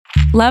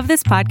Love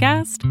this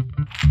podcast?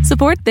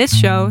 Support this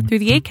show through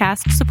the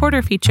Acast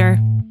supporter feature.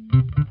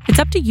 It's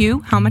up to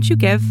you how much you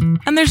give,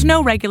 and there's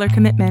no regular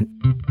commitment.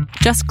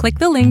 Just click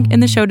the link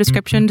in the show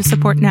description to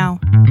support now.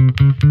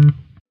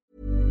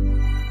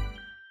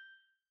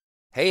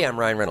 Hey, I'm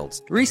Ryan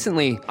Reynolds.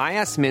 Recently, I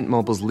asked Mint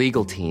Mobile's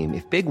legal team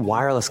if big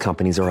wireless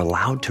companies are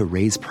allowed to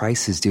raise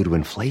prices due to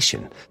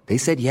inflation. They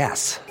said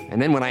yes.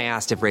 And then when I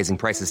asked if raising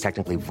prices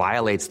technically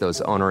violates those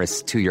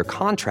onerous two-year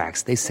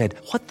contracts, they said,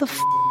 "What the f***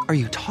 are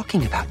you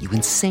talking about, you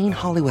insane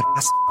Hollywood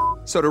ass?"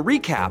 So to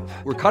recap,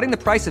 we're cutting the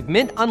price of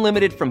Mint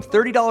Unlimited from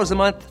 $30 a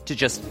month to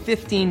just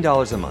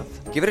 $15 a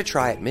month. Give it a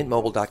try at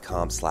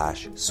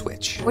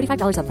mintmobile.com/switch.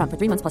 $45 up front for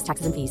 3 months plus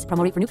taxes and fees.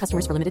 Promo rate for new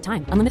customers for limited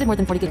time. Unlimited more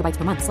than 40 gigabytes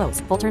per month. Slows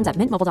full terms at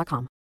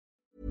mintmobile.com.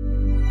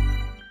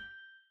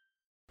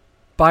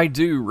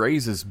 Baidu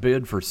raises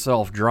bid for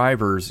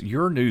self-drivers.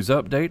 Your news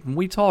update, and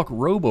we talk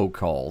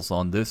robocalls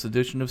on this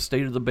edition of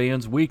State of the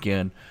Bands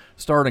Weekend,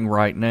 starting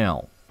right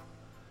now.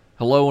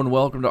 Hello and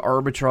welcome to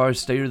Arbitrage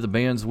State of the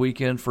Bands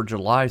Weekend for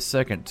July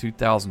 2nd,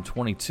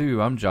 2022.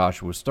 I'm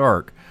Joshua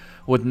Stark.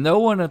 With no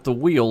one at the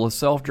wheel, a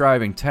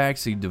self-driving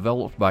taxi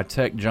developed by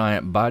tech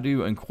giant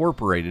Baidu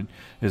Incorporated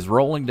is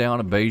rolling down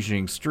a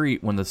Beijing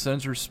street when the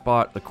sensors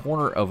spot the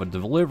corner of a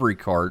delivery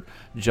cart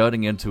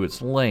jutting into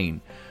its lane.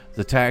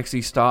 The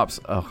taxi stops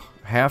a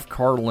half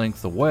car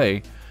length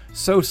away.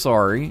 "So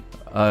sorry,"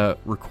 a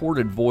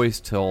recorded voice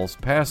tells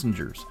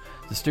passengers.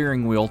 The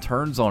steering wheel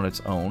turns on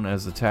its own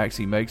as the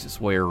taxi makes its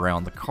way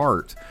around the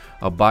cart.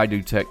 A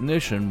Baidu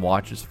technician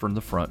watches from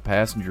the front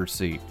passenger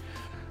seat.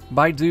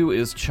 Baidu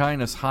is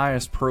China's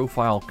highest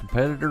profile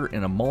competitor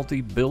in a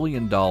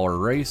multi-billion-dollar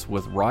race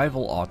with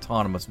rival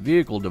autonomous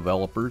vehicle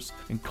developers,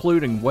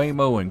 including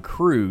Waymo and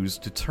Cruise,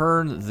 to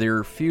turn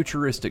their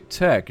futuristic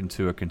tech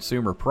into a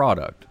consumer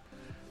product.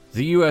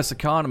 The U.S.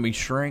 economy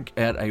shrank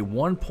at a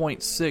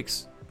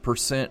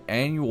 1.6%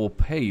 annual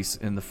pace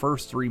in the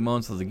first 3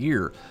 months of the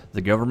year,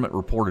 the government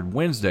reported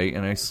Wednesday,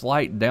 in a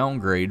slight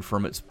downgrade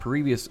from its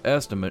previous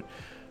estimate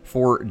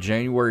for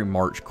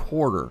January-March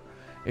quarter.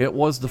 It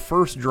was the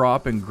first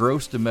drop in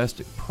gross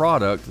domestic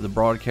product, the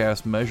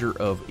broadcast measure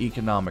of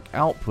economic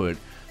output,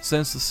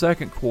 since the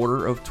second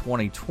quarter of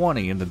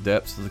 2020 in the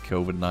depths of the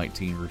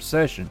COVID-19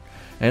 recession,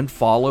 and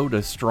followed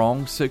a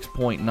strong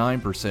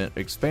 6.9%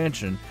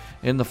 expansion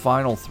in the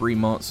final 3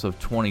 months of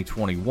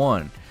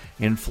 2021.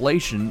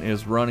 Inflation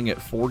is running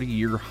at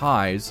 40-year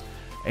highs,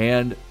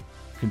 and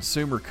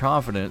consumer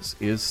confidence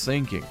is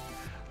sinking.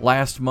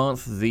 Last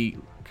month, the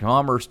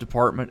Commerce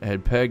Department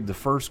had pegged the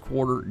first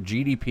quarter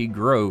GDP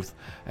growth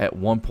at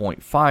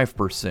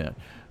 1.5%,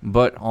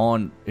 but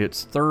on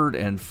its third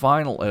and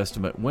final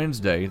estimate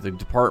Wednesday, the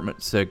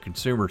department said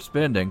consumer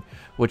spending,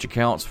 which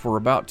accounts for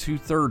about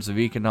two-thirds of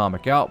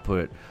economic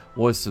output,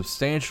 was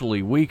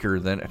substantially weaker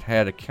than it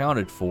had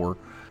accounted for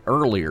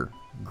earlier,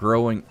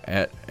 growing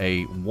at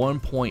a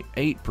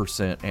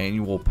 1.8%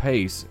 annual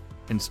pace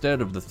instead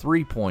of the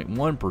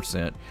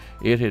 3.1%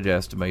 it had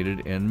estimated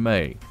in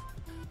May.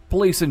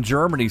 Police in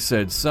Germany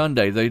said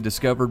Sunday they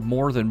discovered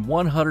more than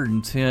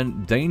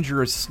 110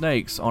 dangerous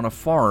snakes on a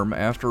farm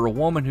after a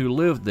woman who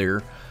lived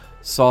there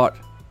sought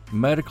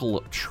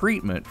medical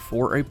treatment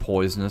for a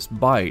poisonous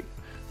bite.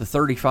 The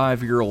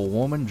 35-year-old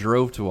woman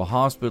drove to a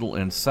hospital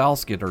in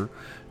Salzgitter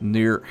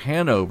near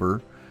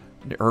Hanover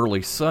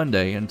early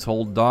Sunday and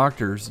told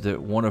doctors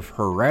that one of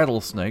her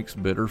rattlesnakes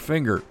bit her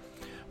finger.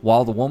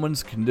 While the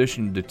woman's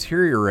condition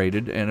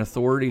deteriorated and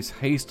authorities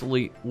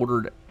hastily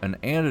ordered an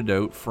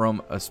antidote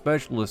from a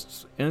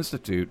specialist's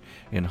institute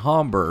in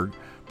Hamburg,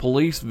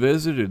 police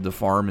visited the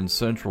farm in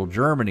central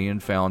Germany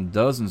and found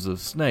dozens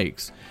of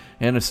snakes.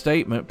 In a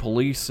statement,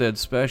 police said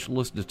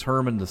specialists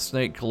determined the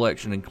snake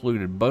collection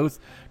included both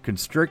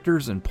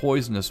constrictors and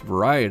poisonous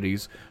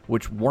varieties,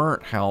 which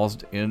weren't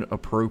housed in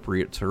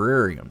appropriate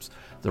terrariums.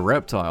 The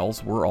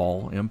reptiles were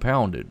all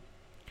impounded.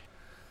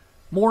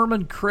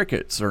 Mormon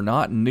crickets are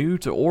not new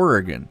to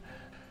Oregon.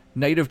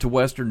 Native to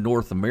western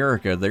North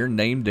America, their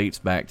name dates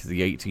back to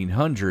the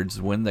 1800s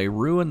when they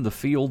ruined the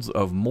fields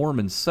of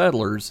Mormon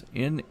settlers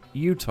in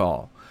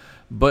Utah.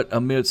 But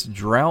amidst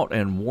drought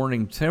and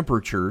warming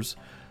temperatures,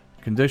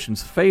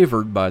 conditions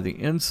favored by the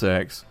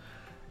insects,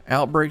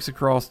 outbreaks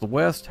across the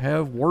West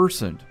have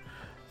worsened.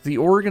 The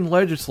Oregon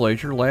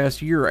legislature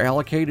last year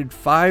allocated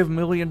 $5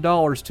 million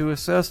to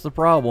assess the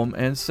problem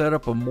and set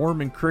up a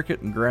Mormon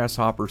cricket and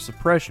grasshopper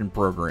suppression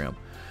program.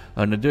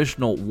 An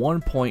additional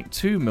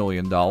 $1.2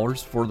 million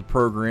for the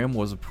program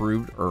was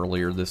approved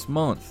earlier this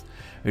month.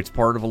 It's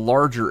part of a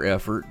larger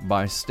effort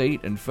by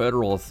state and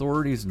federal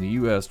authorities in the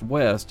U.S.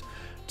 West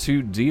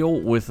to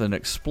deal with an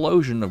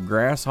explosion of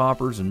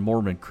grasshoppers and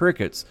Mormon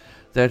crickets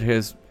that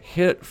has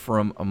hit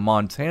from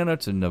Montana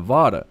to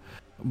Nevada.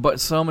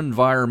 But some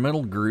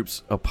environmental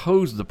groups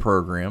oppose the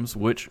programs,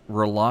 which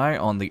rely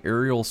on the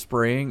aerial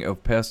spraying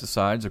of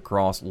pesticides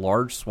across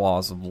large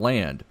swaths of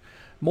land.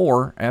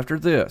 More after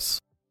this.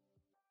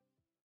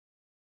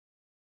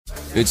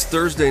 It's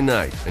Thursday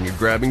night, and you're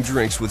grabbing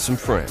drinks with some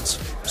friends.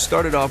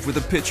 Started off with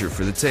a pitcher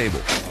for the table,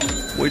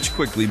 which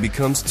quickly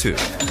becomes two.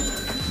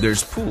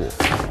 There's pool.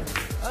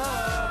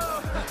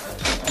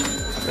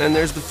 And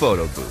there's the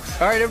photo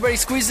booth. All right, everybody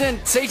squeeze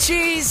in. Say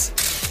cheese!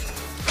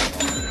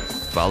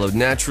 Followed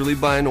naturally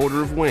by an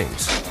order of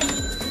wings.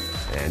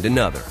 And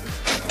another.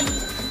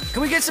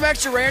 Can we get some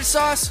extra ranch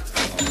sauce?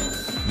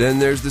 Then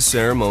there's the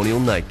ceremonial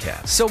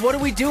nightcap. So what are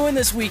we doing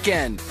this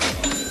weekend?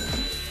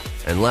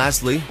 And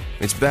lastly,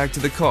 it's back to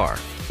the car,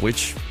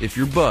 which, if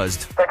you're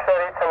buzzed,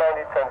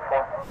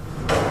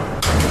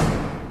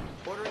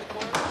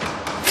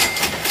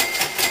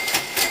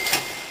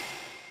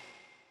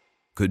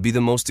 could be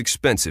the most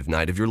expensive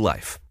night of your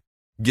life.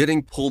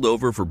 Getting pulled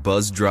over for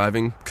buzzed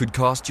driving could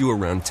cost you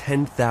around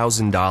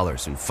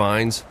 $10,000 in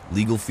fines,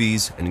 legal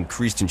fees, and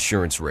increased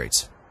insurance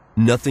rates.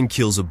 Nothing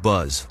kills a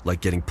buzz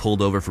like getting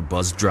pulled over for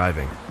buzzed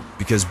driving,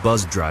 because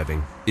buzzed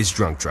driving is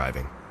drunk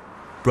driving.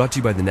 Brought to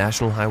you by the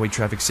National Highway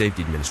Traffic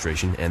Safety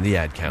Administration and the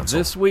Ad Council.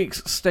 This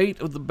week's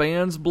State of the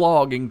Band's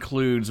blog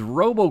includes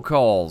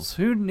robocalls.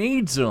 Who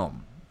needs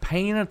them?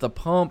 Pain at the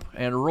pump,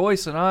 and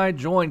Royce and I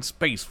join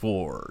Space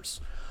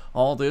Force.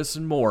 All this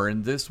and more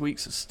in this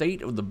week's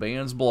State of the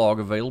Band's blog,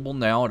 available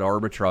now at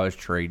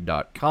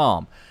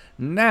arbitragetrade.com.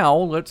 Now,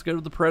 let's go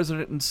to the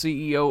president and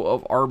CEO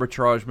of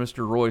Arbitrage,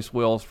 Mr. Royce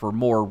Wells, for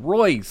more.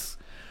 Royce,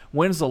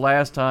 when's the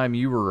last time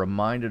you were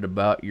reminded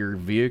about your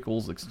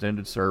vehicle's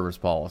extended service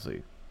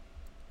policy?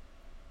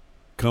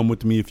 Come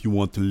with me if you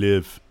want to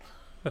live.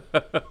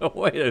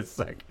 Wait a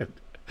second.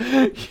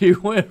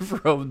 You went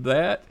from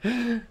that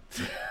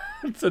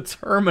to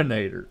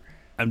Terminator.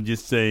 I'm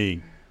just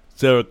saying,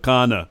 Sarah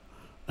Connor.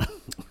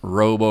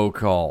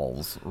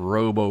 Robocalls,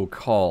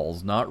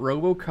 not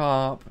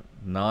RoboCop,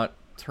 not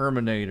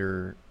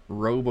Terminator,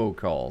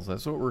 robocalls.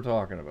 That's what we're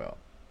talking about.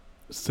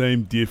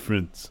 Same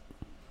difference.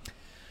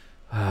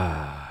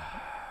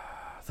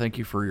 Thank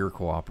you for your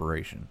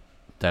cooperation.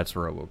 That's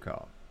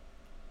RoboCop.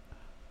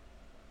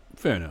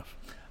 Fair enough.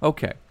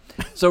 Okay.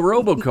 So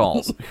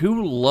robocalls,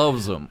 who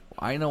loves them?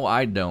 I know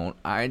I don't.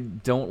 I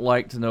don't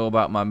like to know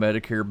about my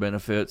Medicare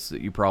benefits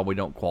that you probably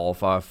don't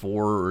qualify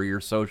for, or your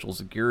Social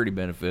Security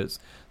benefits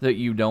that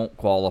you don't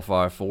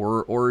qualify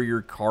for, or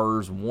your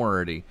car's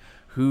warranty.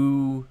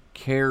 Who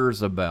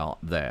cares about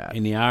that?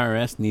 And the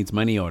IRS needs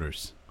money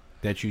orders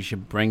that you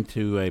should bring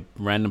to a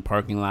random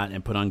parking lot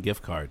and put on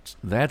gift cards.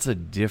 That's a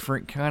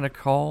different kind of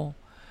call.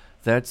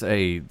 That's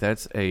a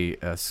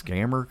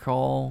scammer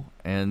call,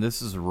 and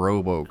this is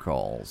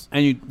robocalls.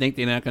 And you think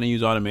they're not going to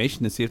use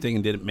automation to see if they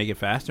can make it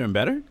faster and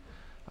better?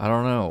 I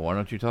don't know. Why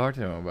don't you talk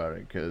to him about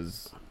it?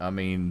 Because I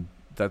mean,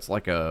 that's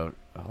like a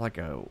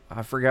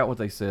I forgot what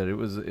they said. It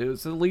was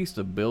at least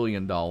 $1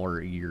 billion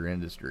a year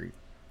industry.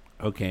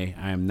 Okay,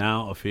 I am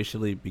now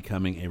officially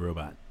becoming a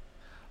robot.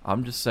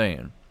 I'm just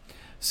saying.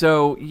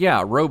 So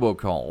yeah,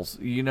 robocalls.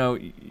 You know,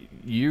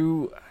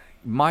 you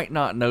might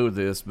not know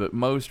this, but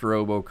most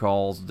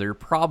robocalls, they're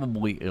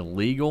probably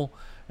illegal,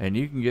 and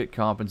you can get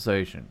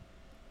compensation.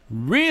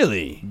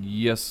 Really?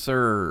 Yes,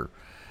 sir.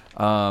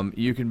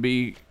 You can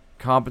be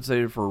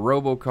compensated for a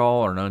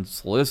robocall or an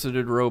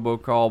unsolicited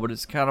robocall, but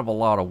it's kind of a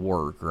lot of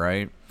work,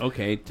 right?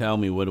 Okay, tell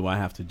me, what do I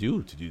have to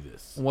do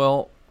this?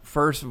 Well,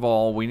 first of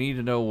all, we need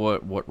to know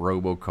what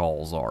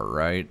robocalls are,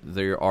 right?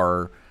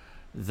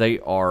 They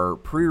are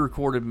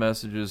pre-recorded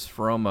messages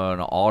from an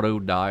auto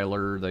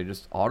dialer. They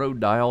just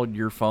auto-dialed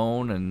your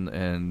phone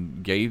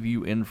and gave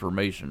you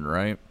information,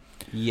 right?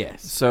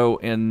 Yes. So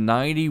in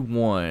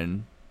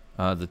 91,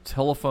 the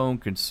Telephone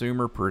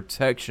Consumer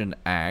Protection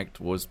Act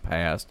was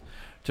passed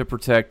to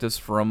protect us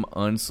from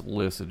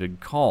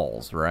unsolicited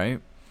calls, right?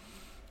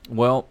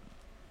 Well,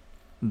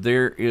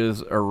 there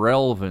is a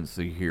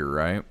relevancy here,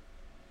 right?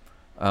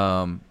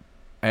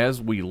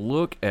 As we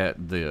look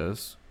at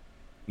this,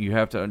 you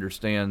have to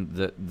understand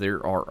that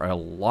there are a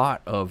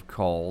lot of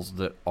calls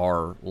that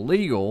are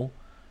legal.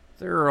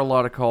 There are a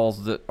lot of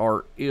calls that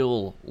are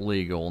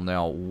illegal.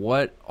 Now,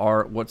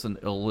 what's an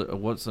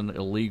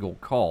illegal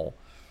call?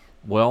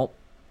 Well,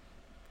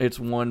 it's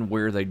one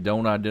where they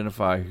don't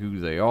identify who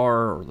they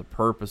are or the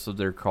purpose of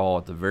their call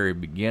at the very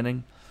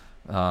beginning.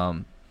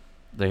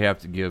 They have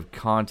to give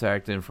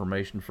contact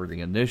information for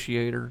the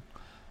initiator.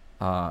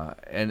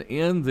 And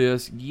in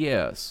this,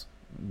 yes,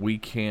 we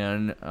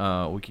can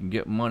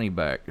get money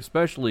back,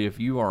 especially if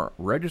you are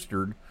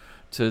registered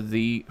to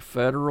the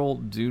Federal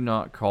Do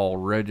Not Call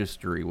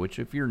Registry, which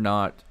if you're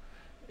not,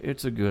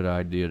 it's a good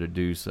idea to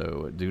do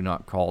so at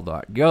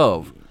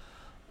donotcall.gov.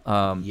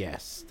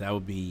 Yes, that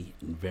would be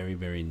very,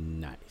 very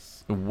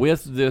nice.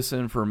 With this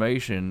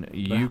information,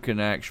 you can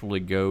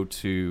actually go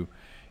to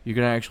the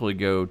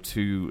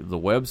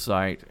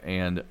website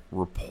and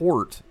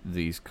report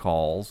these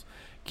calls.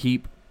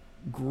 Keep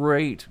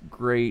great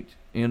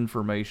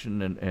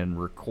information and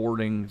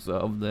recordings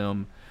of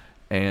them,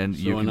 and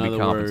so you can be compensated.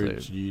 In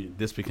other words,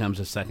 this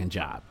becomes a second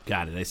job.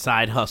 Got it. A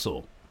side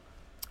hustle.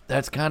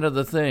 That's kind of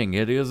the thing.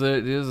 It is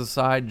a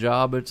side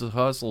job. It's a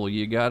hustle.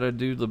 You got to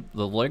do the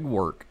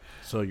legwork.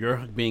 So you're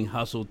being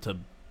hustled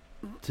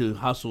to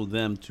hustle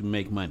them to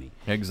make money.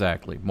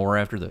 Exactly. More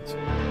after this.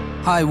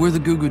 Hi, we're the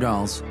Goo Goo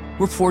Dolls.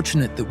 We're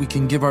fortunate that we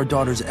can give our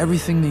daughters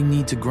everything they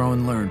need to grow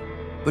and learn.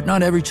 But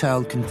not every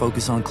child can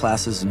focus on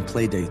classes and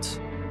play dates.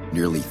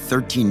 Nearly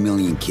 13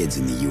 million kids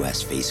in the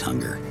U.S. face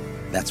hunger.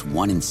 That's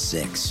 1 in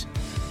 6.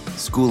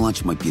 School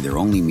lunch might be their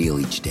only meal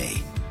each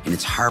day, and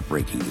it's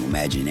heartbreaking to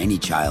imagine any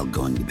child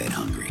going to bed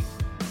hungry.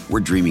 We're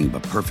dreaming of a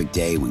perfect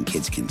day when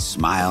kids can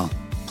smile,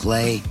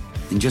 play,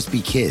 and just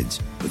be kids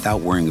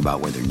without worrying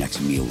about where their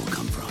next meal will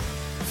come from.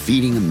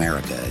 Feeding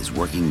America is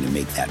working to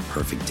make that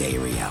perfect day a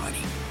reality.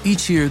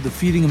 Each year, the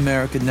Feeding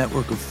America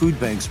network of food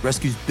banks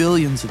rescues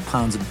billions of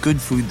pounds of good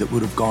food that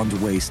would have gone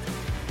to waste.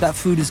 That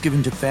food is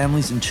given to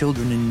families and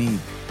children in need.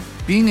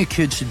 Being a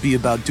kid should be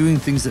about doing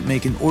things that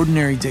make an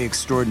ordinary day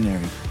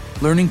extraordinary.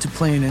 Learning to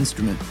play an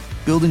instrument,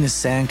 building a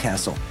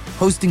sandcastle,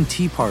 hosting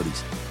tea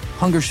parties.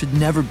 Hunger should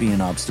never be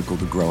an obstacle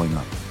to growing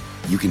up.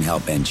 You can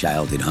help end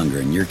childhood hunger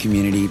in your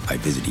community by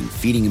visiting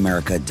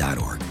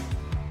feedingamerica.org.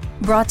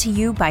 Brought to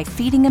you by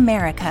Feeding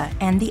America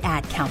and the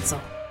Ad Council.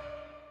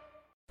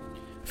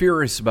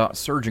 Furious about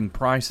surging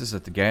prices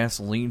at the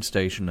gasoline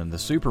station and the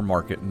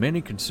supermarket, many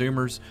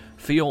consumers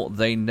feel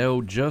they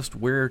know just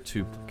where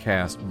to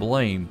cast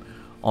blame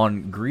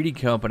on greedy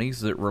companies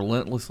that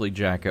relentlessly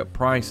jack up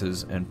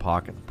prices and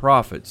pocket the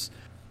profits.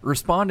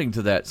 Responding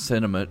to that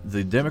sentiment,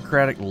 the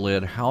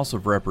Democratic-led House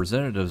of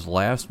Representatives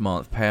last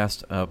month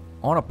passed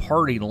on a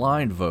party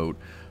line vote,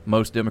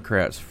 most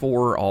Democrats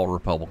for, all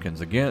Republicans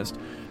against,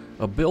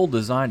 a bill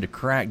designed to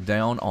crack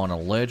down on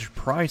alleged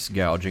price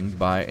gouging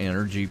by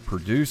energy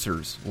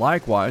producers.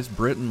 Likewise,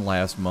 Britain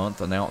last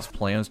month announced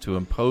plans to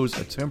impose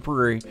a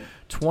temporary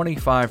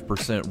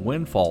 25%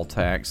 windfall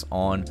tax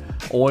on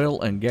oil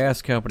and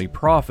gas company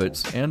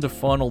profits and to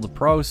funnel the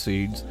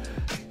proceeds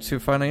to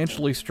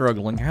financially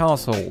struggling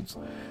households.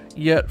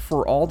 Yet,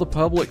 for all the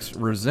public's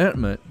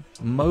resentment,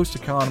 most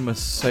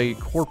economists say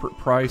corporate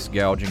price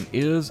gouging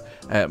is,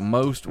 at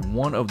most,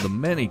 one of the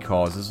many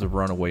causes of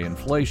runaway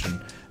inflation,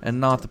 and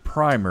not the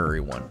primary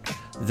one.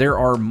 There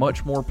are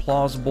much more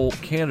plausible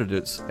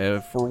candidates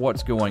for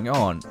what's going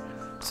on,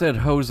 said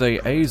Jose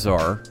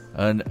Azar,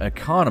 an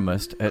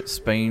economist at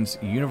Spain's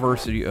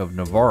University of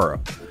Navarra.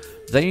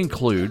 They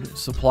include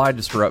supply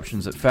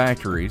disruptions at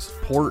factories,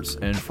 ports,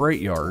 and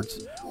freight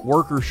yards,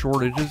 worker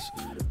shortages,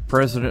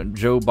 President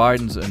Joe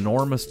Biden's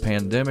enormous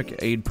pandemic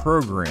aid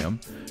program,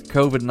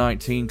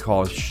 COVID-19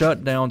 caused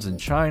shutdowns in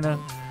China,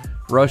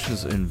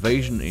 Russia's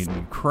invasion in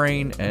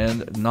Ukraine,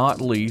 and not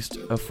least,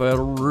 a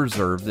Federal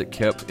Reserve that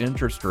kept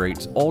interest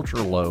rates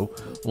ultra low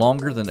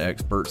longer than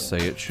experts say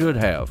it should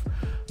have.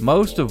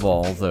 Most of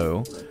all,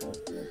 though,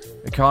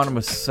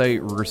 economists say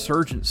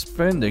resurgent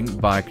spending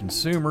by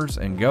consumers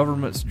and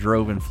governments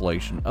drove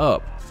inflation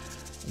up.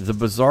 The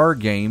bizarre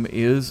game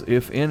is,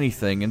 if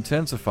anything,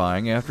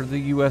 intensifying after the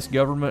U.S.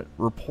 government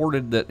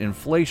reported that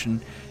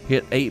inflation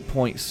hit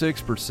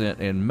 8.6%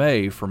 in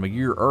May from a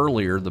year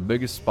earlier, the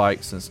biggest spike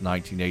since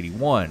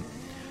 1981.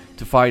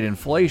 To fight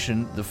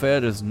inflation, the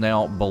Fed is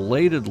now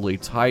belatedly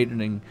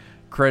tightening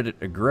credit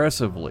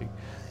aggressively.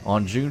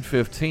 On June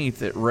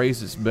 15th, it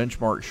raised its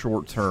benchmark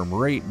short-term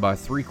rate by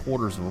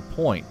 0.75 of a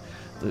point,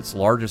 its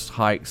largest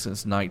hike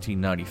since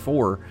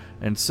 1994,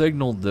 and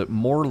signaled that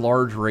more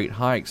large rate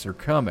hikes are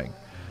coming.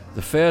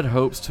 The Fed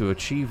hopes to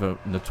achieve a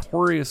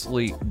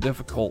notoriously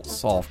difficult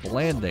soft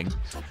landing,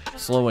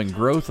 slowing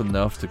growth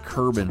enough to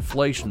curb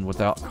inflation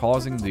without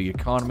causing the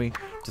economy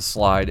to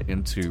slide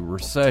into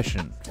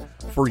recession.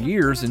 For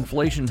years,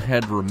 inflation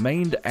had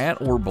remained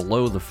at or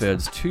below the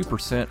Fed's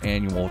 2%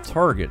 annual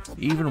target,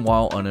 even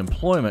while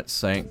unemployment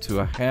sank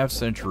to a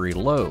half-century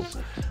low.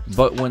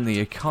 But when the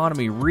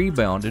economy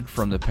rebounded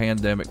from the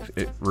pandemic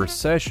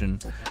recession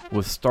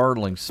with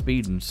startling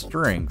speed and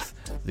strength,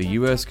 the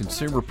U.S.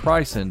 Consumer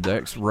Price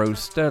Index rose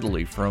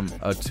steadily from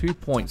a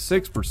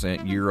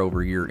 2.6%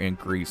 year-over-year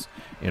increase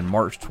in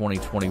March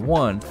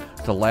 2021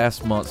 to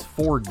last month's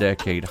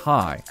four-decade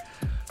high.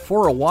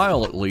 For a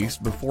while at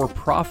least, before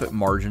profit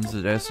margins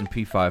at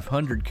S&P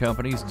 500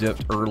 companies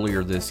dipped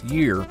earlier this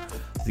year,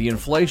 the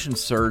inflation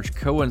surge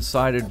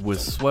coincided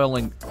with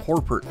swelling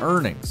corporate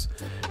earnings.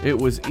 It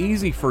was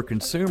easy for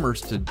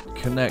consumers to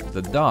connect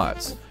the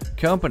dots.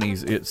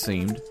 Companies, it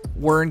seemed,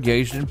 were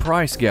engaged in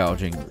price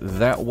gouging.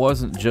 That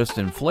wasn't just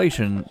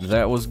inflation,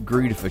 that was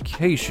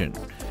greedification.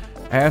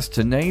 Asked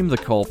to name the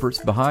culprits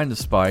behind the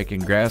spike in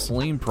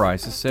gasoline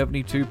prices,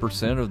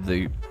 72% of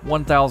the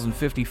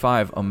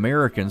 1,055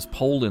 Americans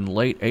polled in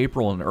late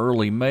April and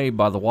early May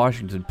by the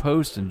Washington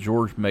Post and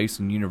George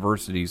Mason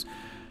University's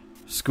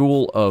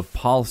School of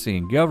Policy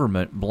and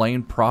Government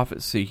blamed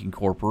profit-seeking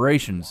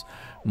corporations,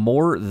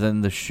 more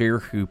than the share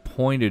who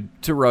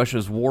pointed to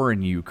Russia's war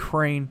in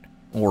Ukraine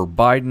or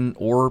Biden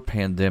or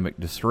pandemic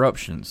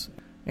disruptions.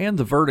 And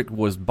the verdict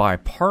was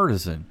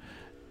bipartisan.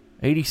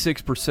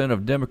 86%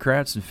 of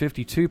Democrats and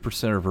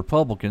 52% of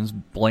Republicans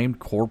blamed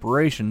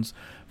corporations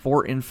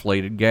for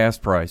inflated gas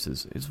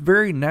prices. It's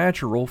very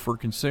natural for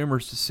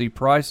consumers to see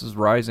prices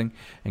rising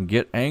and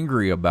get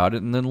angry about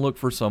it and then look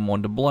for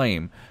someone to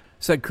blame,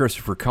 said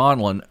Christopher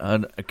Conlon,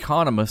 an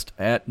economist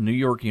at New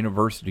York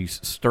University's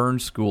Stern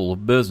School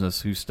of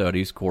Business who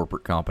studies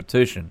corporate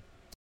competition.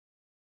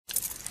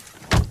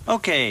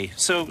 Okay,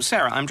 so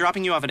Sarah, I'm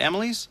dropping you off at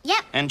Emily's?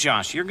 Yep. And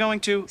Josh, you're going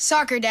to?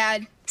 Soccer,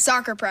 Dad.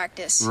 Soccer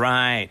practice.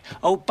 Right.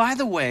 Oh, by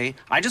the way,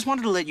 I just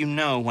wanted to let you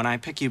know when I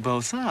pick you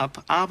both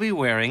up, I'll be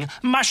wearing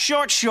my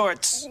short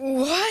shorts.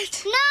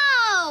 What?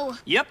 No!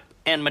 Yep,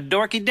 and my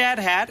dorky dad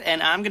hat,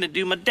 and I'm gonna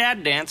do my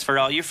dad dance for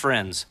all your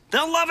friends.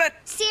 They'll love it!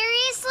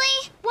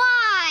 Seriously?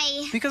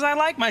 Why? Because I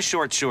like my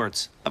short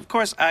shorts. Of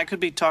course, I could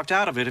be talked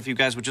out of it if you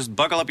guys would just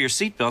buckle up your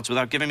seatbelts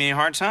without giving me a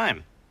hard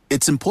time.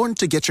 It's important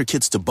to get your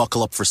kids to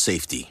buckle up for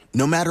safety,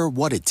 no matter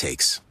what it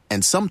takes.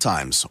 And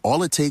sometimes,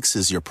 all it takes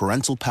is your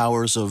parental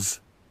powers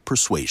of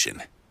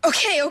persuasion.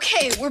 Okay,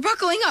 we're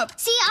buckling up.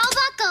 See, all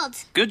buckled.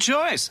 Good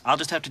choice. I'll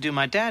just have to do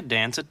my dad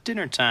dance at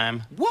dinner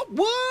time. What?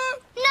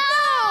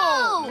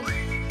 No!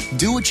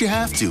 Do what you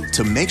have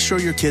to make sure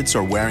your kids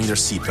are wearing their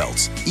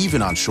seatbelts,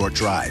 even on short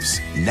drives.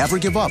 Never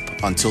give up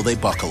until they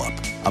buckle up.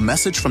 A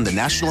message from the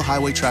National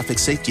Highway Traffic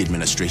Safety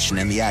Administration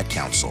and the Ad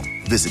Council.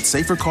 Visit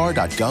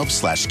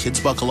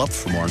safercar.gov/kidsbuckleup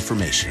for more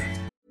information.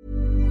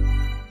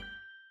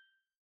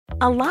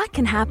 A lot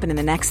can happen in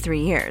the next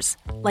 3 years.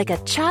 Like a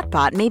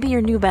chatbot may be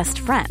your new best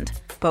friend.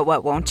 But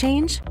what won't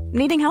change?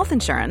 Needing health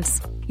insurance.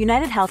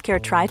 United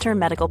Healthcare Tri-Term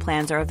Medical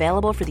Plans are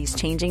available for these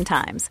changing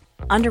times.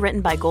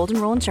 Underwritten by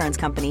Golden Rule Insurance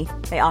Company,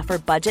 they offer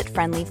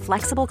budget-friendly,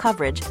 flexible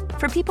coverage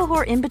for people who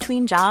are in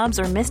between jobs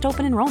or missed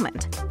open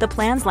enrollment. The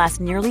plans last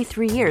nearly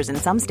 3 years in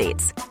some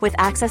states, with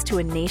access to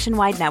a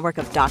nationwide network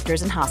of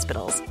doctors and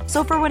hospitals.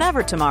 So for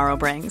whatever tomorrow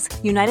brings,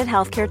 United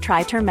Healthcare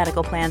Tri-Term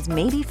Medical Plans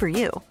may be for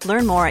you.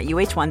 Learn more at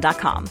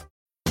uh1.com.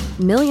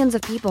 Millions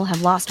of people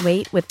have lost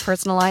weight with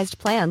personalized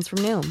plans from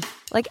Noom.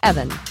 Like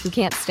Evan, who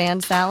can't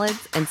stand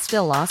salads and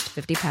still lost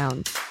 50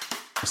 pounds.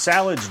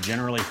 Salads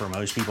generally for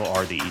most people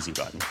are the easy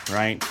button,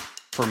 right?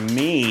 For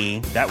me,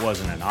 that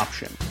wasn't an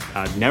option.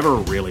 I never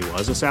really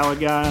was a salad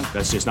guy.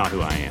 That's just not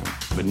who I am.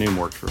 But Noom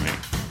worked for me.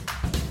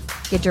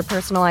 Get your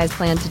personalized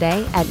plan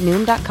today at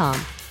Noom.com.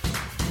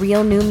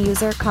 Real Noom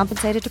user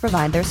compensated to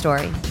provide their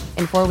story.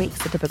 In 4 weeks,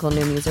 the typical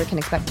Noom user can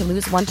expect to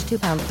lose 1 to 2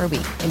 pounds per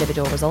week.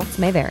 Individual results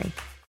may vary.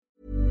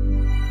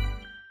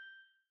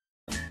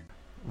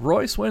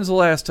 Royce, when's the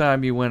last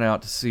time you went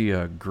out to see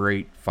a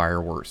great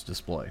fireworks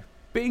display?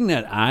 Being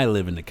that I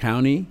live in the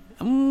county,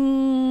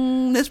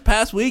 this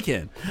past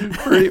weekend.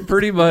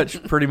 pretty much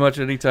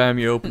any time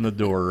you open the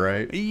door,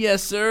 right?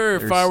 Yes, sir.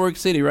 There's Fireworks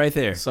City right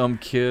there. Some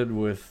kid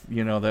with,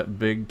 that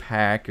big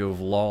pack of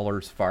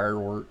Lawler's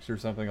fireworks or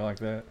something like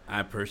that.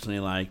 I personally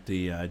like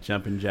the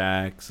Jumpin'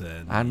 Jacks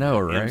and I know,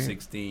 right?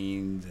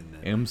 M16s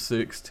and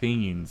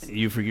M16s.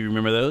 You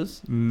remember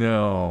those?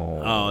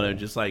 No. Oh, they're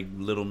just like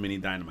little mini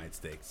dynamite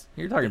sticks.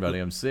 You're talking about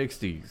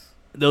M60s.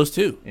 Those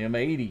two.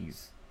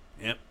 M80s.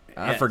 Yep.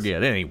 I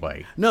forget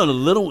anyway. No,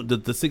 the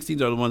 16s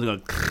are the ones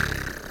that go.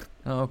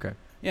 Oh, okay.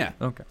 Yeah.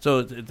 Okay. So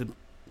it's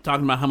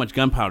talking about how much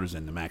gunpowder's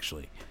in them,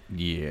 actually.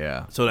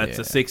 Yeah. So that's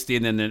a 60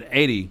 and then an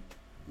 80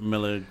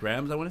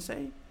 milligrams, I want to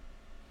say.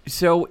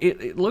 So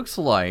it looks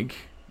like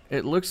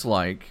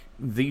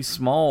these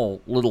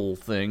small little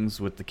things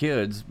with the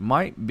kids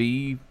might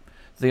be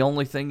the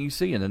only thing you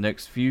see in the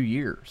next few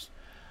years.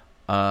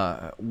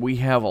 We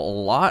have a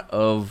lot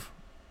of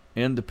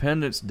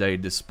Independence Day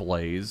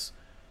displays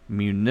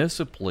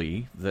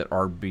municipally that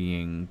are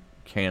being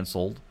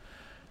canceled.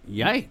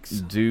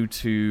 Yikes. Due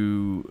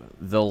to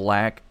the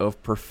lack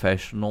of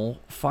professional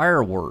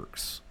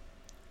fireworks.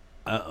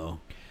 Uh-oh.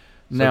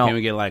 So Now, can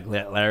we get like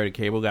Larry the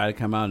Cable Guy to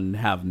come out and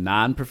have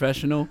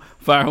non-professional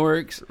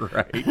fireworks?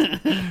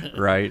 Right.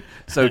 Right.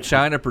 So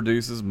China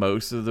produces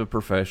most of the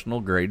professional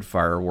grade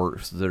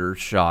fireworks that are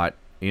shot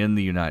in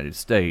the United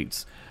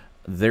States.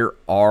 There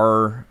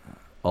are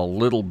a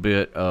little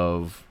bit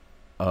of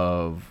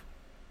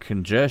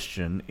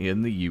congestion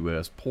in the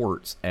U.S.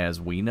 ports,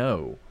 as we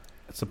know.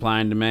 Supply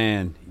and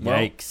demand.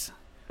 Yikes.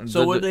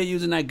 So what are they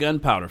using that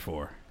gunpowder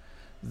for?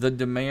 The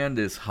demand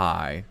is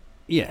high.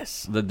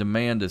 Yes. The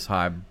demand is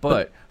high,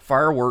 but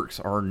fireworks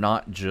are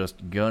not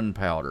just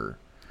gunpowder.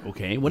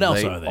 Okay, what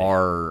else are they? They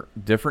are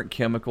different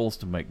chemicals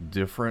to make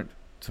different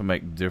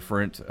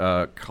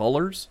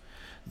colors.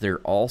 They're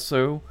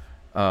also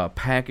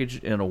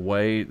packaged in a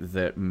way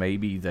that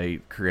maybe they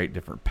create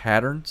different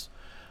patterns.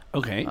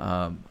 Okay.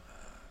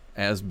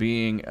 As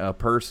being a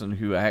person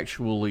who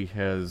actually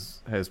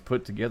has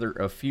put together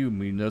a few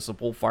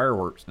municipal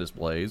fireworks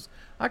displays,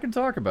 I can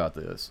talk about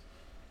this.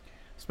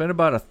 Spend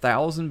about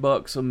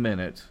 $1,000 a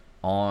minute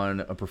on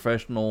a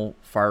professional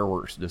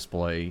fireworks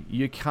display.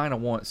 You kind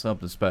of want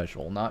something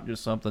special, not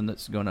just something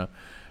that's going to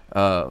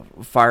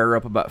fire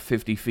up about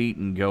 50 feet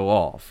and go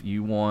off.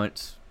 You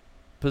want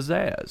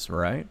pizzazz,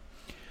 right?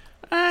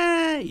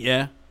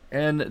 Yeah.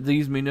 And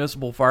these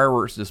municipal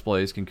fireworks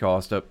displays can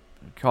cost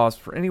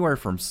for anywhere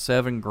from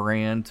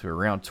 $7,000 to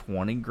around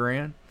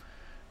 $20,000,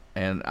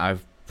 and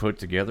I've put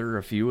together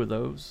a few of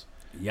those.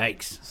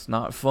 Yikes! It's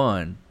not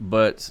fun,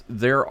 but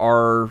there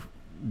are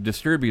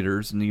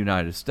distributors in the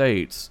United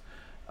States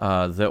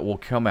that will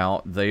come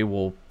out. They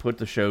will put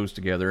the shows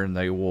together, and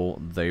they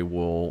will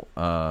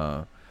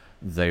fire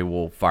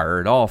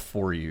it off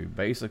for you.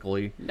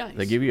 Basically, nice.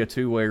 They give you a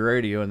two-way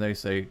radio, and they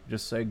say,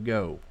 "Just say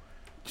go."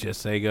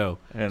 Just say go.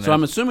 And so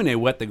I'm assuming they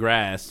wet the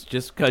grass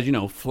just because,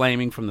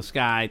 flaming from the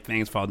sky,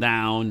 things fall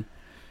down.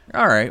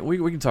 All right, we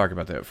can talk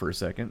about that for a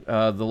second.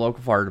 The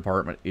local fire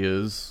department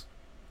is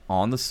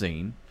on the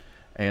scene,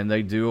 and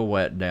they do a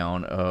wet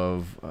down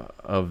of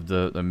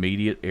the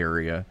immediate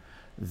area.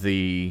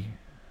 The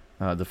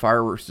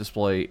fireworks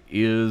display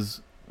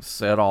is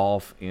set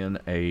off in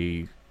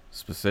a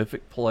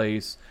specific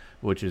place,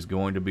 which is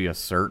going to be a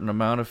certain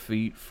amount of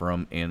feet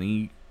from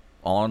any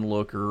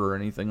onlooker or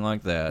anything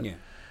like that. Yeah.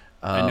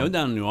 I know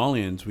down in New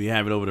Orleans we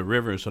have it over the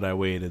river, so that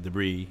way the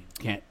debris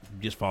can't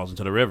just falls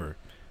into the river.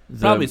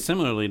 Probably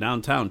similarly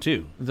downtown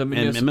too. The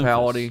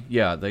municipality,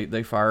 yeah,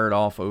 they fire it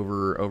off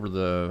over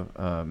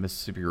the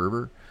Mississippi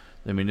River.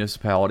 The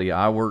municipality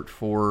I worked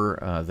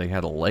for, they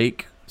had a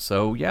lake,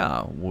 so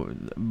yeah.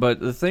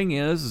 But the thing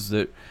is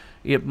that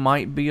it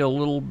might be a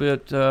little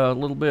bit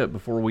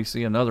before we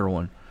see another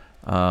one.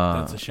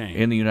 That's a shame.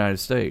 In the United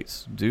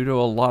States, due to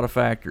a lot of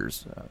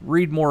factors.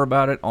 Read more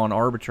about it on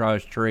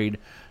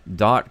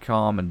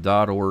arbitragetrade.com and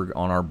 .org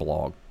on our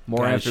blog.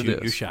 More Gotta after shoot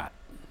this. Your shot.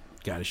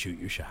 Gotta shoot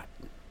your shot.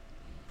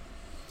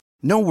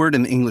 No word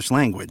in the English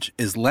language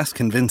is less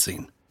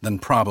convincing than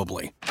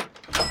probably.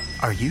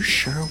 Are you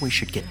sure we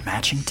should get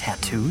matching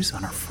tattoos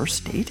on our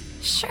first date?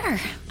 Sure.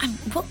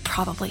 We'll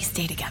probably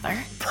stay together.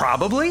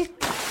 Probably?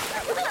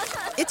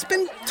 It's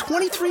been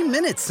 23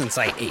 minutes since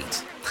I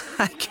ate.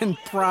 I can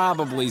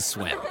probably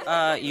swim.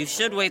 You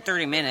should wait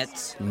 30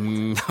 minutes.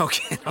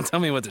 Okay, now tell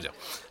me what to do.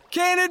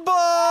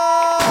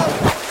 Cannonball!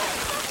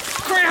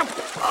 Cramp!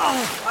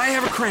 Oh, I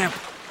have a cramp.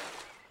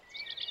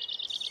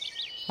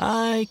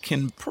 I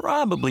can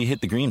probably hit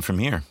the green from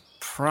here.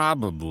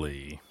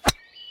 Probably.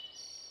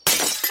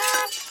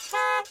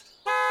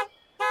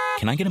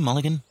 Can I get a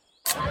mulligan?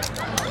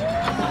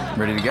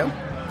 Ready to go?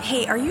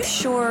 Hey, are you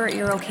sure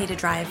you're okay to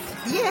drive?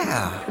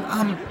 Yeah,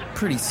 I'm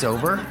pretty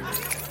sober.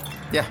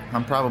 Yeah,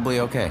 I'm probably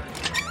okay.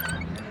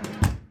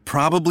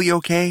 Probably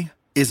okay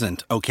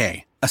isn't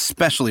okay,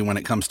 especially when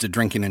it comes to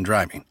drinking and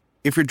driving.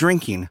 If you're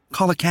drinking,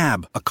 call a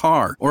cab, a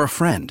car, or a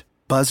friend.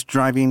 Buzzed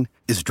driving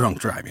is drunk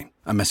driving.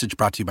 A message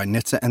brought to you by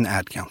NHTSA and the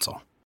Ad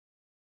Council.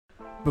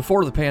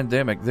 Before the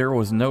pandemic, there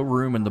was no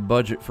room in the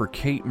budget for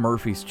Kate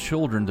Murphy's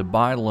children to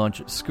buy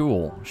lunch at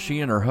school.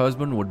 She and her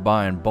husband would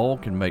buy in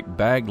bulk and make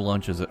bagged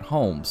lunches at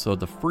home, so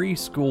the free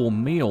school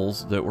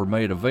meals that were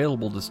made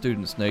available to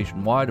students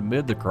nationwide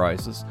amid the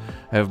crisis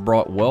have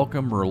brought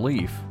welcome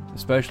relief,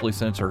 especially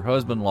since her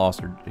husband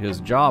lost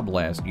his job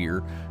last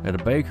year at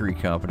a bakery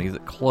company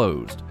that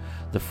closed.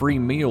 The free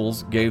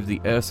meals gave the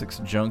Essex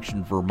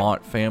Junction,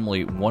 Vermont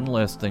family one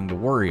less thing to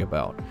worry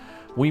about.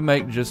 We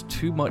make just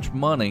too much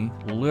money,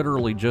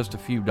 literally just a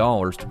few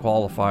dollars, to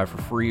qualify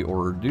for free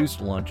or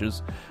reduced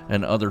lunches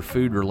and other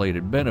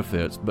food-related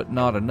benefits, but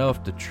not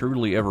enough to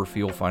truly ever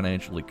feel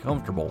financially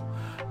comfortable.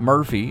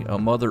 Murphy, a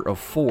mother of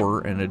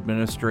 4 and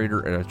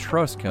administrator at a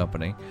trust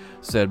company,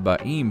 said by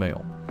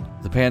email,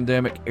 "The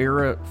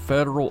pandemic-era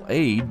federal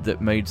aid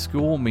that made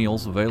school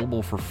meals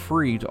available for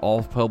free to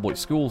all public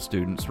school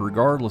students,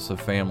 regardless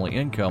of family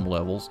income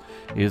levels,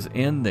 is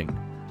ending,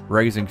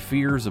 raising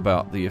fears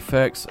about the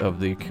effects of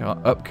the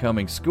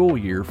upcoming school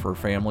year for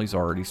families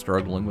already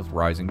struggling with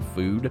rising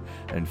food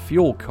and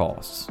fuel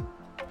costs.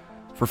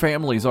 For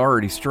families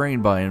already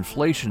strained by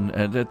inflation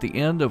and at the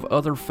end of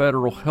other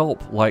federal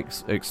help like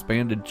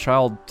expanded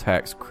child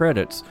tax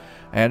credits,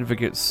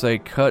 advocates say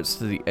cuts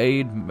to the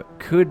aid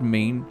could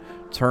mean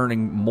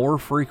turning more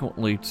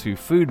frequently to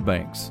food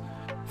banks.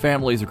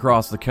 Families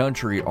across the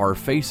country are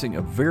facing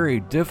a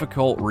very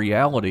difficult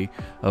reality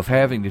of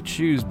having to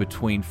choose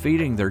between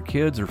feeding their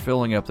kids or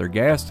filling up their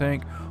gas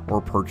tank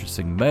or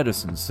purchasing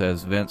medicine,"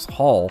 says Vince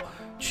Hall,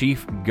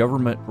 Chief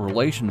Government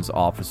Relations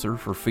Officer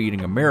for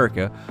Feeding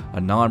America, a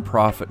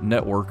nonprofit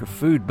network of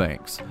food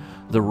banks.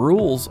 The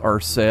rules are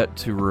set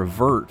to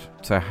revert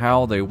to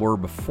how they were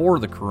before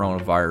the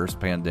coronavirus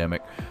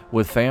pandemic,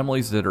 with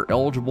families that are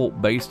eligible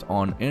based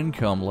on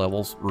income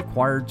levels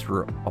required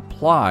to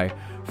apply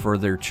for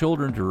their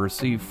children to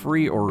receive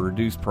free or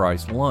reduced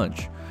price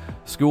lunch.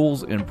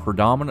 Schools in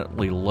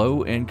predominantly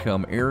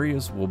low-income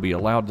areas will be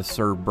allowed to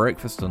serve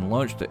breakfast and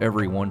lunch to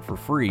everyone for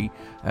free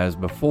as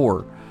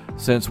before.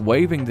 Since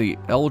waiving the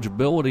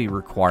eligibility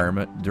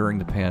requirement during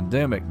the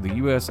pandemic, the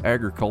U.S.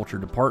 Agriculture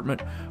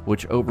Department,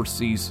 which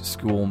oversees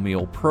school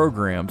meal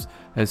programs,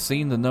 has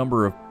seen the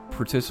number of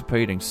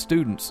participating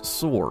students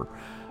soar.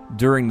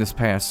 During this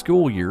past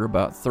school year,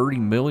 about 30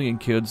 million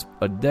kids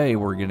a day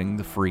were getting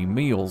the free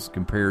meals,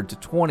 compared to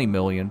 20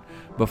 million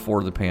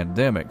before the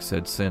pandemic,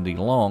 said Cindy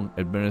Long,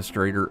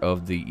 administrator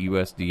of the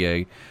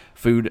USDA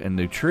Food and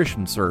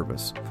Nutrition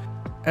Service.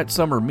 At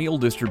summer meal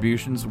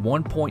distributions,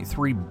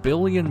 1.3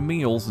 billion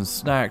meals and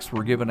snacks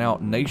were given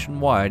out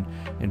nationwide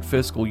in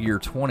fiscal year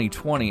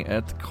 2020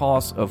 at the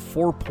cost of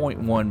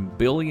 $4.1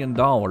 billion,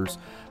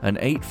 an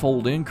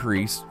 8-fold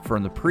increase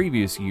from the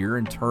previous year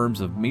in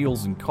terms of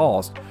meals and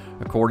cost,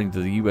 according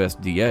to the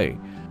USDA.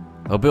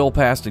 A bill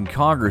passed in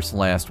Congress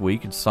last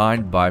week and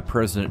signed by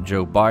President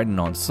Joe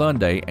Biden on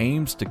Sunday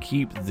aims to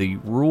keep the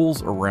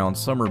rules around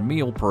summer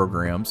meal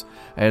programs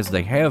as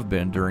they have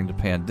been during the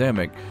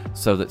pandemic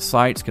so that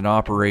sites can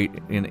operate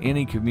in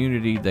any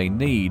community they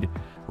need,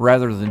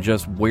 rather than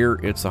just where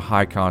it's a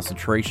high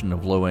concentration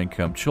of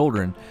low-income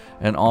children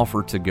and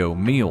offer to-go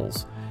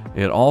meals.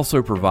 It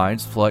also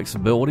provides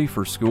flexibility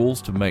for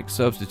schools to make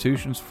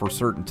substitutions for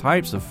certain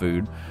types of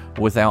food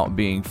without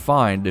being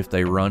fined if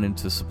they run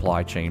into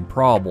supply chain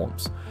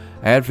problems.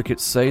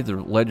 Advocates say the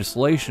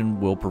legislation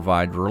will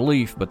provide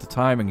relief, but the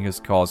timing has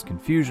caused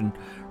confusion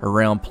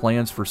around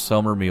plans for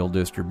summer meal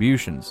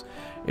distributions.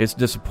 It's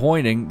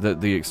disappointing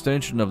that the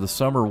extension of the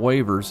summer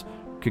waivers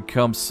could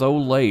come so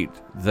late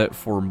that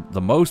for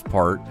the most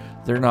part,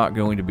 they're not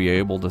going to be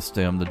able to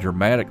stem the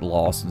dramatic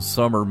loss in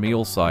summer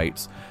meal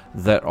sites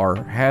that are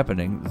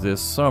happening this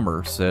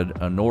summer, said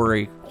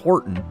Honore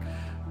Horton,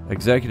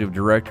 Executive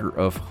Director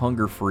of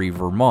Hunger Free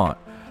Vermont.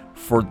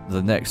 For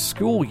the next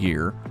school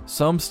year,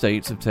 some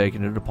states have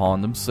taken it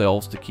upon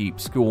themselves to keep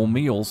school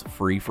meals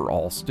free for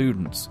all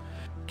students.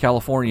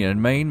 California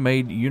and Maine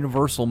made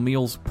universal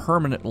meals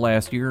permanent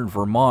last year. In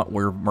Vermont,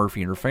 where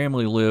Murphy and her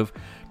family live,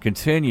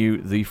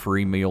 continue the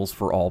free meals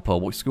for all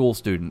public school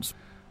students.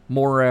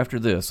 More after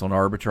this on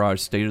Arbitrage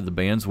State of the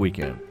Bands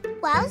Weekend.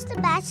 Why was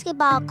the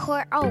basketball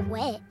court all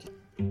wet?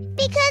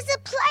 Because the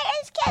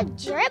players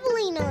kept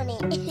dribbling on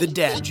it. The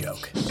dad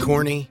joke.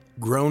 Corny,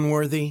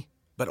 groan-worthy,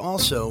 but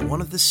also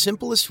one of the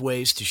simplest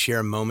ways to share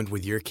a moment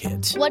with your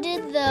kids. What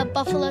did the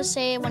buffalo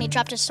say when he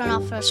dropped his son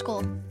off for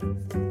school?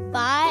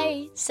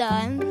 Bye,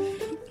 son.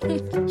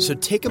 So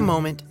take a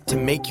moment to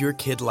make your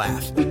kid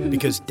laugh,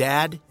 because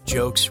dad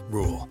jokes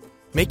rule.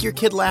 Make your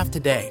kid laugh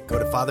today. Go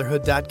to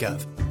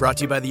fatherhood.gov. Brought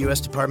to you by the U.S.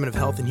 Department of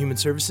Health and Human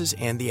Services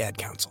and the Ad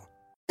Council.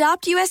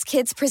 Adopt US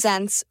Kids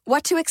presents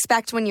What to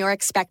Expect When You're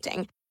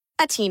Expecting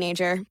a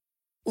Teenager.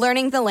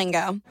 Learning the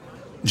lingo.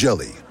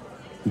 Jelly.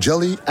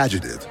 Jelly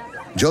adjective.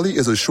 Jelly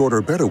is a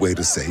shorter, better way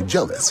to say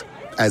jealous.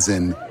 As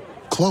in,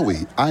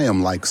 Chloe, I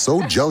am like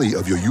so jelly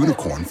of your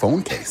unicorn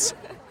phone case.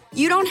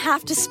 You don't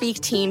have to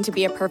speak teen to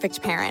be a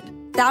perfect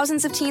parent.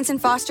 Thousands of teens in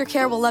foster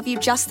care will love you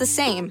just the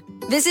same.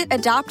 Visit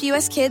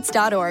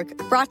adoptuskids.org.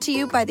 Brought to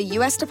you by the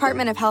U.S.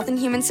 Department of Health and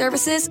Human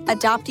Services,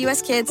 Adopt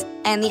US Kids,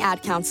 and the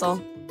Ad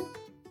Council.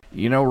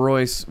 You know,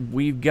 Royce,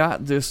 we've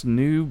got this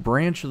new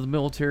branch of the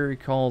military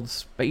called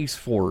Space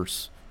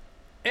Force.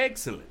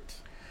 Excellent.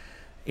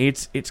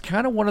 It's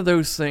kind of one of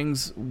those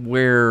things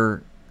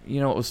where, you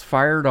know, it was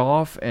fired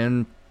off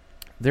and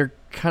they're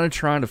kind of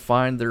trying to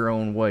find their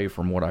own way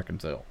from what I can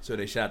tell. So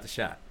they shot the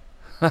shot.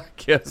 I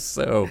guess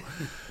so.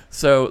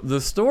 So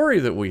the story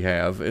that we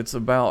have, it's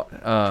about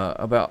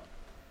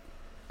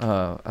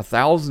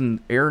 1,000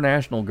 Air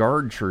National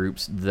Guard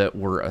troops that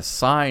were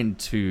assigned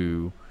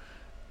to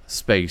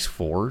Space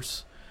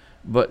Force,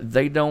 but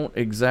they don't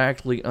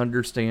exactly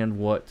understand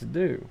what to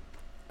do.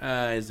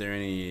 Is there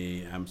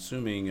any, I'm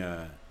assuming,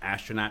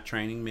 astronaut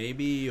training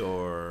maybe,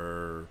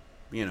 or,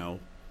 you know,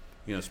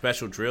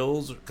 special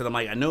drills? Because I'm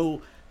like, I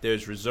know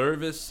there's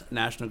reservists,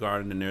 National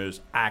Guard, and then there's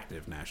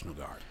active National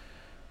Guard.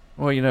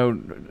 Well, you know,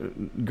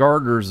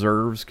 Guard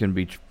reserves can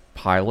be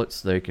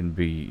pilots. They can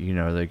be, you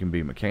know, they can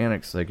be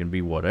mechanics. They can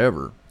be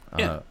whatever.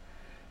 Yeah.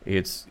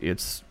 It's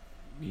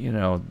you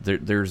know,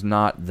 there's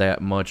not that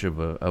much of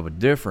a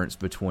difference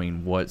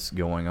between what's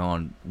going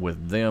on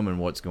with them and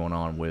what's going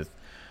on with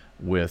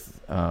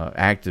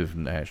active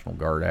National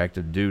Guard,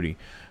 active duty.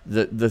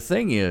 The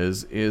thing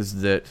is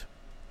that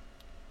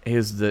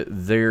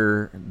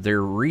they're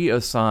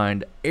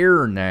reassigned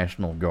Air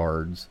National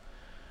Guards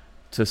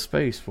to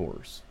Space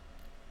Force.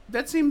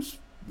 That seems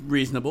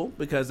reasonable,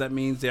 because that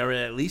means they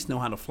already at least know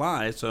how to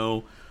fly.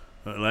 So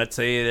let's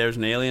say there's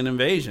an alien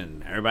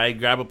invasion. Everybody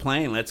grab a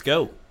plane. Let's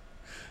go.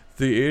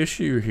 The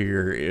issue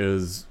here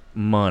is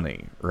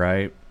money,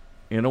 right?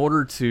 In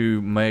order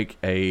to make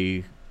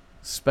a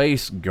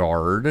Space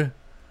National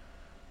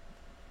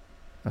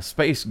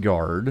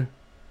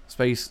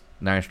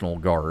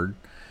Guard,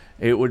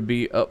 it would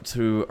be up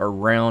to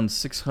around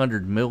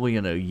 $600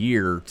 million a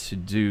year to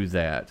do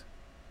that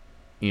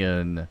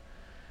in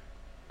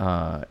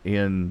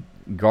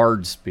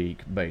guard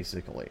speak,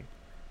 basically.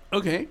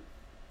 Okay,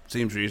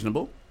 seems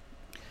reasonable.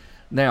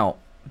 Now,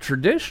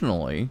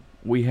 traditionally,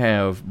 we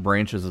have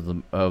branches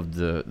of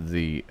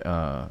the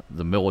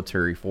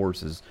military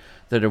forces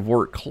that have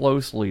worked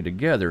closely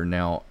together.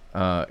 Now,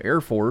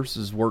 Air Force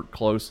has worked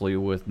closely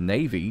with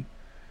Navy,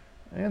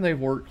 and they've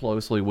worked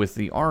closely with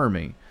the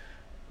Army.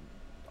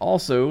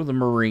 Also, the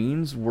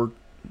Marines were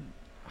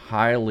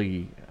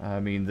highly,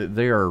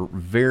 they are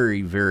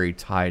very, very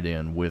tied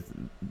in with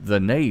the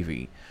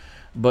Navy.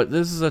 But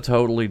this is a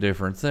totally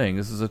different thing.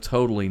 This is a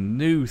totally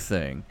new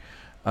thing.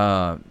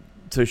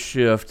 To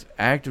shift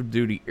active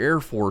duty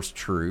Air Force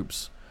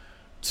troops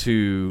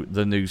to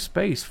the new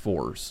Space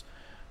Force.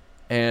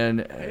 And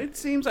it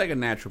seems like a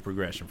natural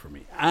progression for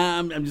me.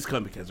 I'm just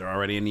coming because they're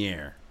already in the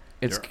air.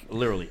 They're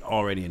literally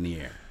already in the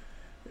air.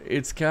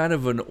 It's kind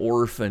of an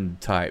orphan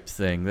type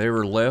thing. They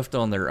were left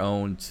on their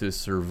own to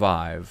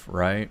survive,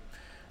 right?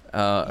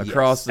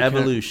 Across the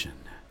evolution.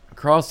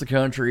 Across the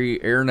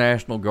country, Air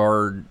National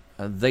Guard,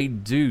 they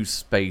do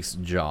space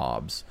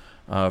jobs.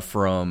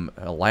 From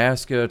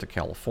Alaska to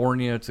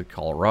California to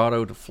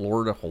Colorado to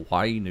Florida,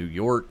 Hawaii, New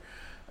York.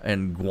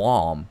 and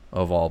Guam,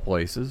 of all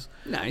places.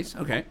 Nice,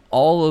 okay.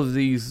 All of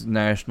these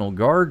National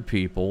Guard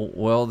people,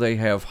 well, they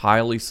have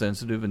highly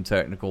sensitive and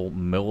technical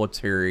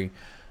military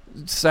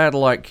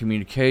satellite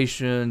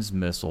communications,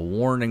 missile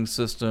warning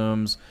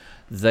systems.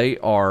 They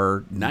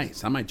are...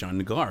 Nice, I might join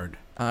the Guard.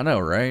 I know,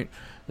 right?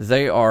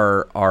 They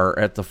are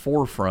at the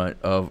forefront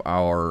of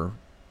our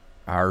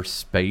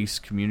space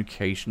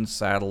communication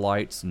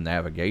satellites,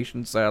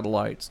 navigation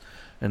satellites,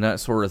 and that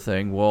sort of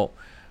thing. Well,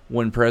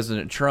 when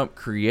President Trump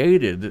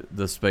created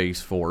the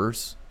Space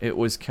Force, it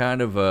was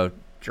kind of a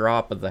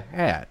drop of the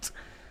hat.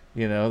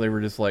 You know, they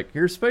were just like,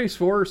 here's Space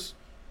Force,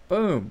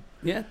 boom.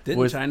 Yeah,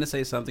 didn't China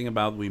say something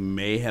about we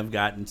may have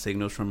gotten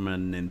signals from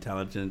an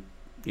intelligent,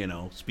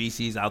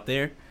 species out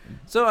there?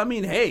 So, I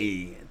mean,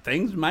 hey,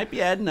 things might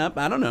be adding up.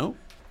 I don't know.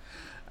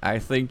 I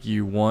think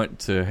you want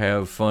to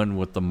have fun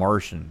with the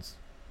Martians.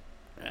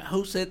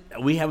 Who said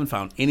we haven't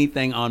found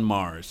anything on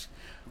Mars?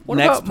 What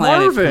Next about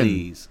planet, Marvin?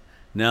 please.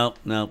 No,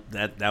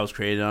 that was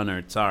created on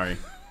Earth. Sorry.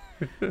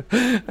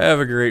 Have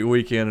a great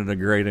weekend and a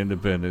great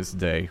Independence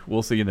Day.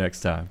 We'll see you next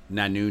time.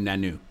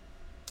 Nanu.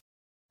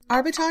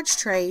 Arbitrage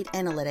Trade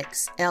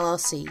Analytics,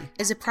 LLC,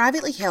 is a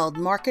privately held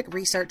market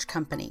research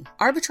company.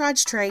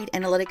 Arbitrage Trade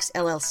Analytics,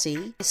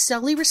 LLC, is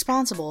solely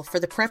responsible for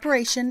the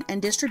preparation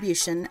and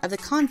distribution of the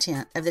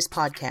content of this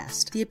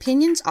podcast. The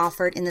opinions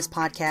offered in this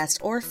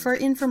podcast are for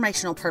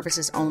informational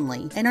purposes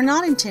only and are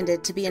not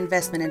intended to be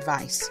investment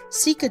advice.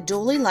 Seek a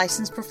duly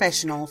licensed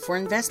professional for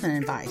investment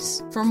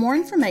advice. For more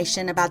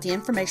information about the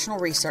informational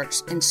research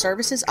and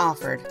services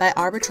offered by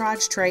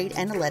Arbitrage Trade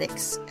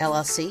Analytics,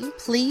 LLC,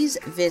 please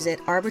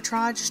visit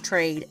arbitragetrade.com.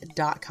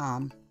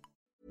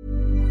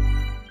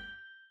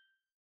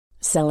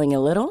 Selling a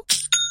little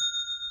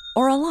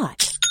or a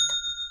lot?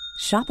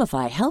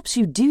 Shopify helps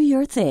you do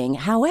your thing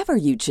however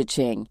you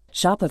cha-ching.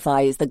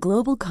 Shopify is the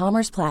global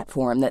commerce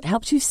platform that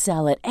helps you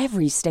sell at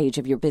every stage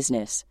of your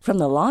business. From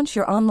the launch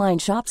your online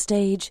shop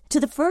stage to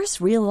the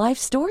first real-life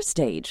store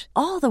stage,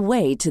 all the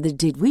way to the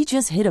did we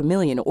just hit a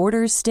million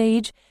orders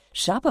stage.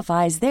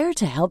 Shopify is there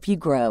to help you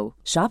grow.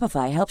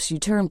 Shopify helps you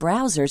turn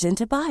browsers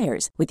into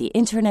buyers with the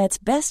internet's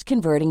best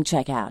converting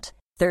checkout.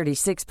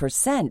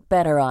 36%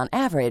 better on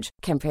average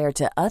compared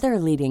to other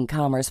leading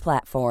commerce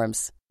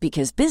platforms.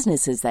 Because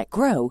businesses that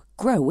grow,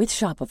 grow with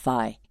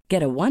Shopify.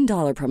 Get a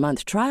 $1 per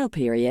month trial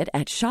period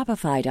at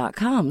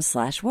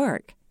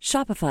shopify.com/work.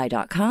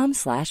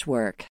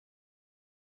 Shopify.com/work.